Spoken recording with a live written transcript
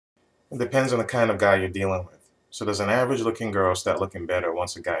It depends on the kind of guy you're dealing with. So does an average looking girl start looking better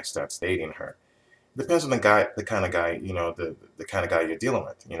once a guy starts dating her? It depends on the guy, the kind of guy, the kind of guy you're dealing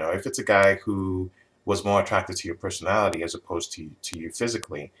with. If it's a guy who was more attracted to your personality as opposed to you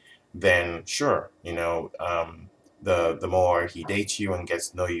physically, then sure, the more he dates you and gets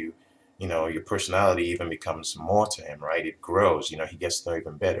to know you, your personality even becomes more to him, right? It grows, he gets to know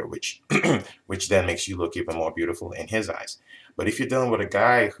even better, which which then makes you look even more beautiful in his eyes. But if you're dealing with a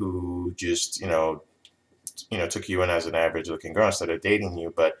guy who just, took you in as an average looking girl instead of dating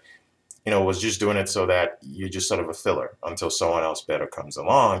you, but was just doing it so that you're just sort of a filler until someone else better comes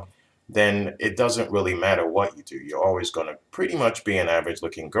along, then it doesn't really matter what you do. You're always going to pretty much be an average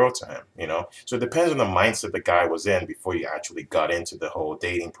looking girl to him. So it depends on the mindset the guy was in before you actually got into the whole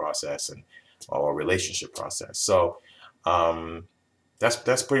dating process and or relationship process. So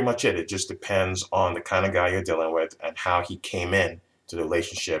that's pretty much it. It just depends on the kind of guy you're dealing with and how he came in to the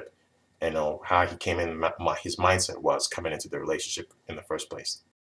relationship, how he came in, his mindset was coming into the relationship in the first place.